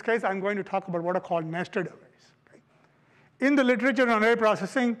 Okay. In this case, I'm going to talk about what are called nested arrays. Okay. In the literature on array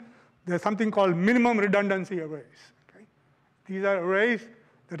processing, there's something called minimum redundancy arrays. These are arrays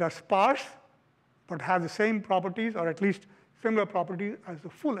that are sparse, but have the same properties, or at least similar properties as the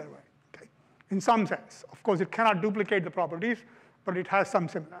full array, okay? In some sense. Of course, it cannot duplicate the properties, but it has some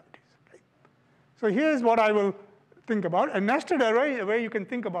similarities. Okay? So here's what I will think about. A nested array, the way you can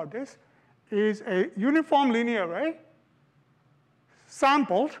think about this, is a uniform linear array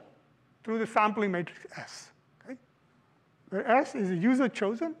sampled through the sampling matrix S, okay? Where S is a user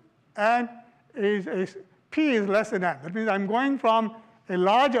chosen and P is less than n. That means I'm going from a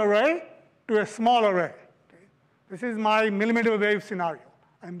large array to a small array. Okay? This is my millimeter wave scenario.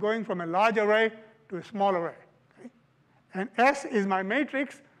 I'm going from a large array to a small array. Okay? And S is my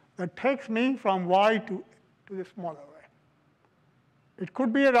matrix that takes me from Y to the small array. It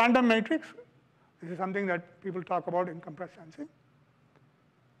could be a random matrix. This is something that people talk about in compressed sensing.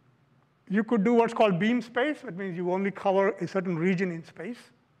 You could do what's called beam space. That means you only cover a certain region in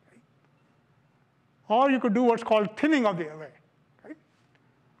space. Or you could do what's called thinning of the array, okay?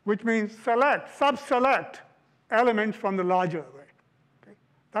 Which means sub-select elements from the larger array. Okay?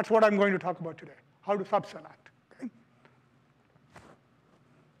 That's what I'm going to talk about today, how to sub-select. Okay?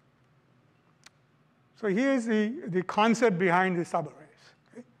 So here's the concept behind the subarrays.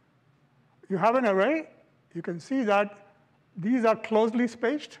 Okay? You have an array. You can see that these are closely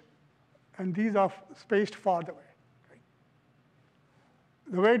spaced, and these are spaced farther away.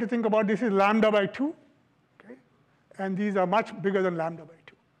 The way to think about this is lambda by 2, okay? And these are much bigger than lambda by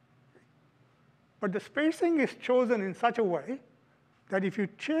 2. Okay? But the spacing is chosen in such a way that if you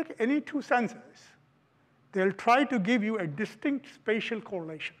check any two sensors, they'll try to give you a distinct spatial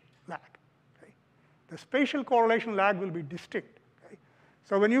correlation lag. Okay? The spatial correlation lag will be distinct. Okay?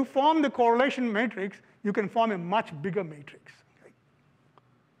 So when you form the correlation matrix, you can form a much bigger matrix. Okay?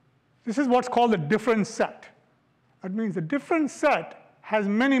 This is what's called the difference set. That means the difference set has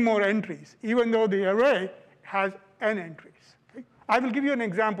many more entries, even though the array has n entries. Okay? I will give you an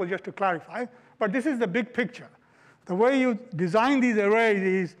example just to clarify, but this is the big picture. The way you design these arrays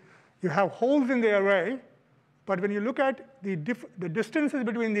is you have holes in the array, but when you look at the distances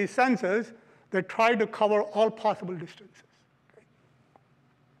between these sensors, they try to cover all possible distances. Okay?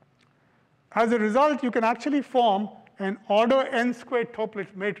 As a result, you can actually form an order n squared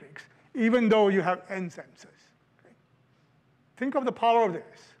Toeplitz matrix, even though you have n sensors. Think of the power of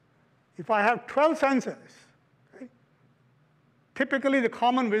this. If I have 12 sensors, okay, typically the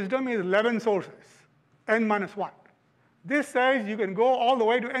common wisdom is 11 sources, n minus 1. This says you can go all the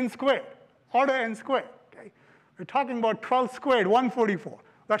way to n squared, order n squared. Okay? We're talking about 12 squared, 144.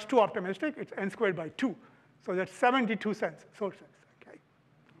 That's too optimistic. It's n squared by 2. So that's 72 sources. Okay?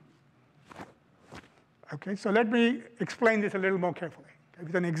 Okay, so let me explain this a little more carefully, okay,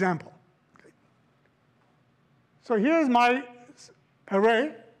 with an example. Okay? So here's my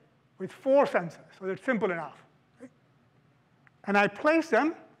array with 4 sensors, so it's simple enough. Okay? And I place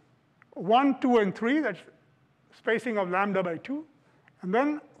them 1, 2, and 3, that's spacing of lambda by 2. And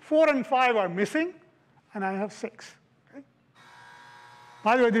then 4 and 5 are missing, and I have 6. Okay?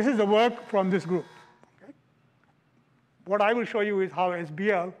 By the way, this is the work from this group. Okay? What I will show you is how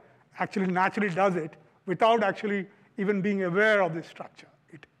SBL actually naturally does it without actually even being aware of this structure.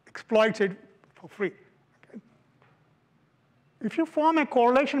 It exploits it for free. Okay? If you form a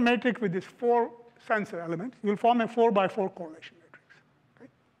correlation matrix with these 4 sensor elements, you'll form a 4x4 correlation matrix. Okay?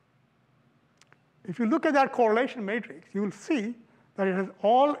 If you look at that correlation matrix, you will see that it has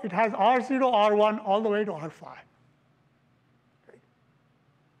R0, R1, all the way to R5. Okay?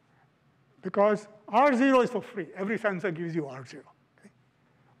 Because R0 is for free. Every sensor gives you R0. Okay?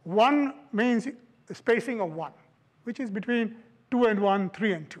 1 means the spacing of 1, which is between 2 and 1,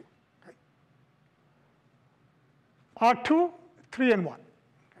 3 and 2. Okay? R2, 3 and 1.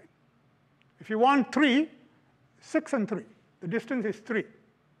 Okay? If you want 3, 6 and 3. The distance is 3.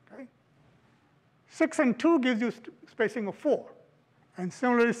 Okay? 6 and 2 gives you spacing of 4. And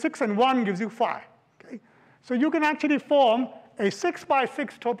similarly, 6 and 1 gives you 5. Okay? So you can actually form a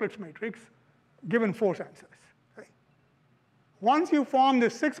 6x6 Toeplitz matrix given 4 sensors. Okay? Once you form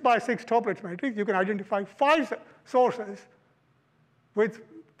this 6x6 Toeplitz matrix, you can identify 5 sources with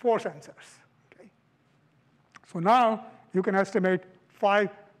 4 sensors. Okay? So now you can estimate 5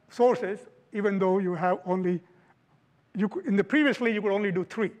 sources, even though you have only, previously you could only do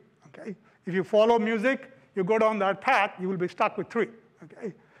 3. Okay? If you follow music, you go down that path, you will be stuck with 3.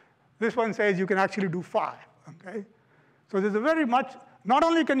 Okay? This one says you can actually do 5. Okay? So there's a very much, not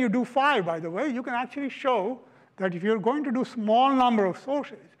only can you do 5, by the way, you can actually show that if you're going to do small number of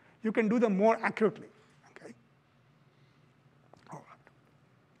sources, you can do them more accurately. Okay? All right.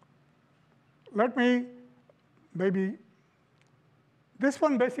 Let me maybe, this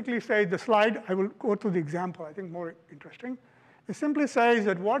one basically says, the slide, I will go through the example, I think more interesting. It simply says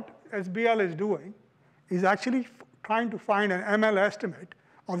that what SBL is doing is actually trying to find an ML estimate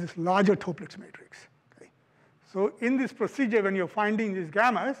of this larger Toeplitz matrix. Okay? So in this procedure, when you're finding these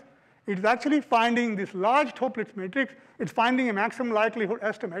gammas, it's actually finding this large Toeplitz matrix. It's finding a maximum likelihood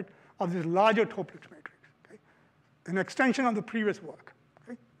estimate of this larger Toeplitz matrix. Okay? An extension of the previous work.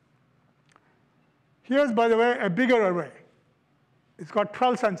 Okay? Here's, by the way, a bigger array. It's got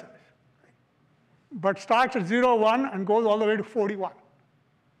 12 sensors, okay? But starts at 0, 1, and goes all the way to 41.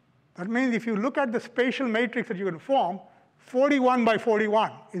 That means if you look at the spatial matrix that you can form, 41 by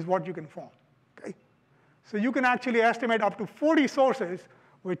 41 is what you can form. Okay? So you can actually estimate up to 40 sources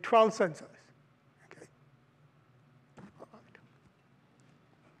with 12 sensors. Okay? All right.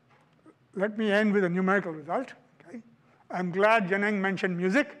 Let me end with a numerical result. Okay? I'm glad Janeng mentioned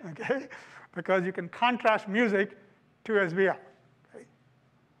music, okay? Because you can contrast music to SBL. Okay?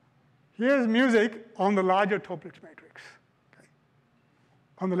 Here's music on the larger Toeplitz matrix, okay?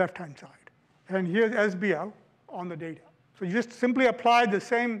 On the left-hand side. And here's SBL on the data. So you just simply apply the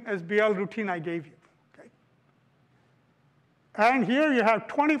same SBL routine I gave you. Okay? And here you have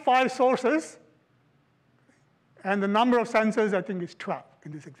 25 sources, and the number of sensors, I think, is 12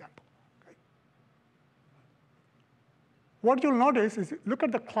 in this example. Okay? What you'll notice is, look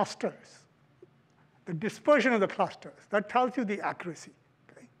at the clusters, the dispersion of the clusters. That tells you the accuracy.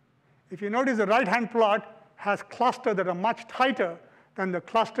 Okay? If you notice, the right-hand plot has clusters that are much tighter than the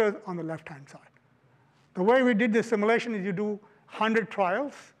clusters on the left-hand side. The way we did this simulation is you do 100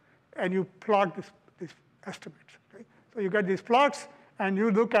 trials, and you plot these estimates. Okay? So you get these plots, and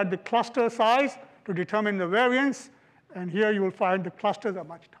you look at the cluster size to determine the variance, and here you will find the clusters are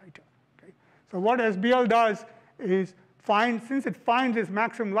much tighter. Okay? So what SBL does is since it finds this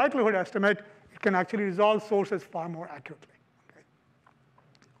maximum likelihood estimate, it can actually resolve sources far more accurately. Okay?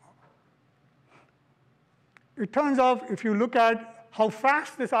 It turns out, if you look at how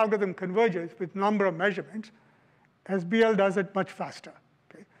fast this algorithm converges with number of measurements, SBL does it much faster.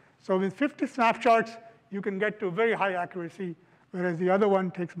 Okay? So with 50 snapshots, you can get to a very high accuracy, whereas the other one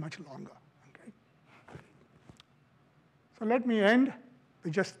takes much longer. Okay? So let me end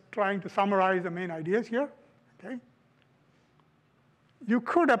with just trying to summarize the main ideas here. Okay? You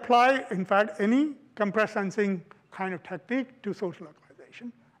could apply, in fact, any compressed sensing kind of technique to social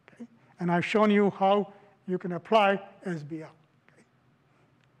localization. Okay? And I've shown you how you can apply SBL.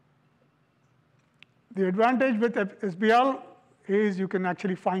 The advantage with SBL is you can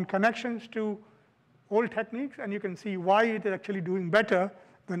actually find connections to old techniques, and you can see why it is actually doing better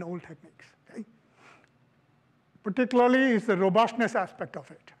than old techniques. Okay? Particularly is the robustness aspect of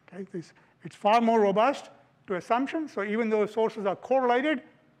it. Okay? It's far more robust to assumptions, so even though sources are correlated,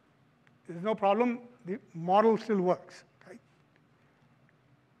 there's no problem. The model still works. Okay?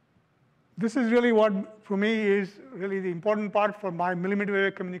 This is really what, for me, is really the important part for my millimeter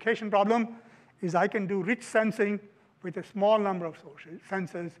wave communication problem, is I can do rich sensing with a small number of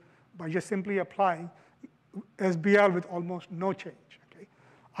sensors by just simply applying SBL with almost no change. Okay?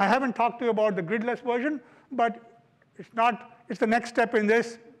 I haven't talked to you about the gridless version, but it's the next step in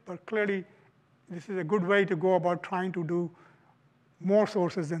this, but clearly this is a good way to go about trying to do more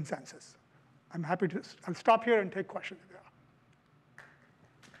sources than sensors. I'm happy to, I'll stop here and take questions if there are.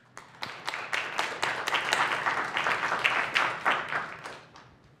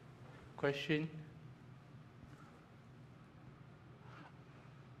 Question?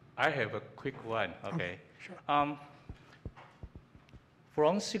 I have a quick one, okay. Sure.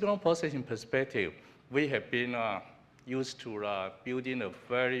 From signal processing perspective, we have been used to building a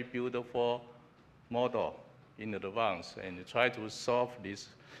very beautiful model in advance and try to solve this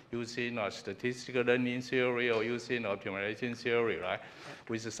using statistical learning theory or using optimization theory, right,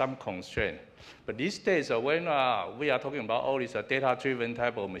 with some constraint. But these days, when we are talking about all this data-driven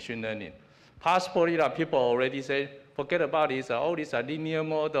type of machine learning, possibly people already say, forget about this, all this linear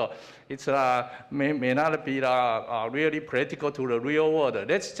model, it's may not be really practical to the real world.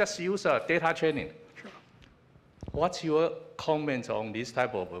 Let's just use data training. Sure. What's your comments on this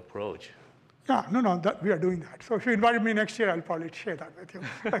type of approach? Yeah, no, we are doing that. So if you invited me next year, I'll probably share that with you.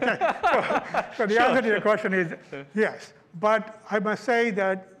 Okay. So the answer to your question is yes. But I must say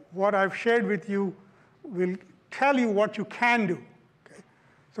that what I've shared with you will tell you what you can do. Okay?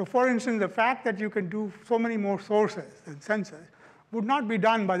 So for instance, the fact that you can do so many more sources and sensors would not be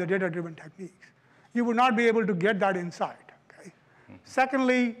done by the data-driven techniques. You would not be able to get that insight. Okay?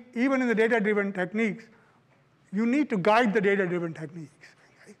 Secondly, even in the data-driven techniques, you need to guide the data-driven techniques.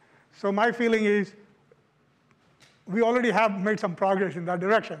 So my feeling is we already have made some progress in that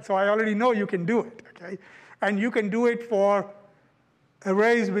direction. So I already know you can do it, okay? And you can do it for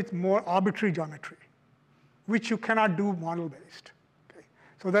arrays with more arbitrary geometry, which you cannot do model-based. Okay?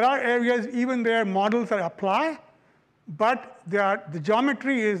 So there are areas even where models are apply, but the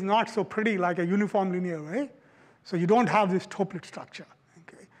geometry is not so pretty like a uniform linear array. So you don't have this toplet structure.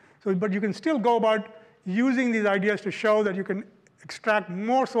 Okay? So, but you can still go about using these ideas to show that you can extract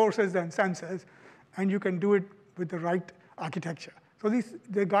more sources than sensors, and you can do it with the right architecture. So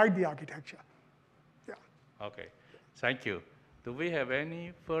they guide the architecture. Yeah. Okay, thank you. Do we have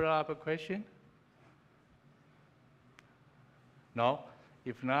any follow-up question? No?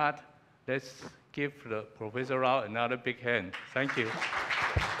 If not, let's give the Professor Rao another big hand. Thank you.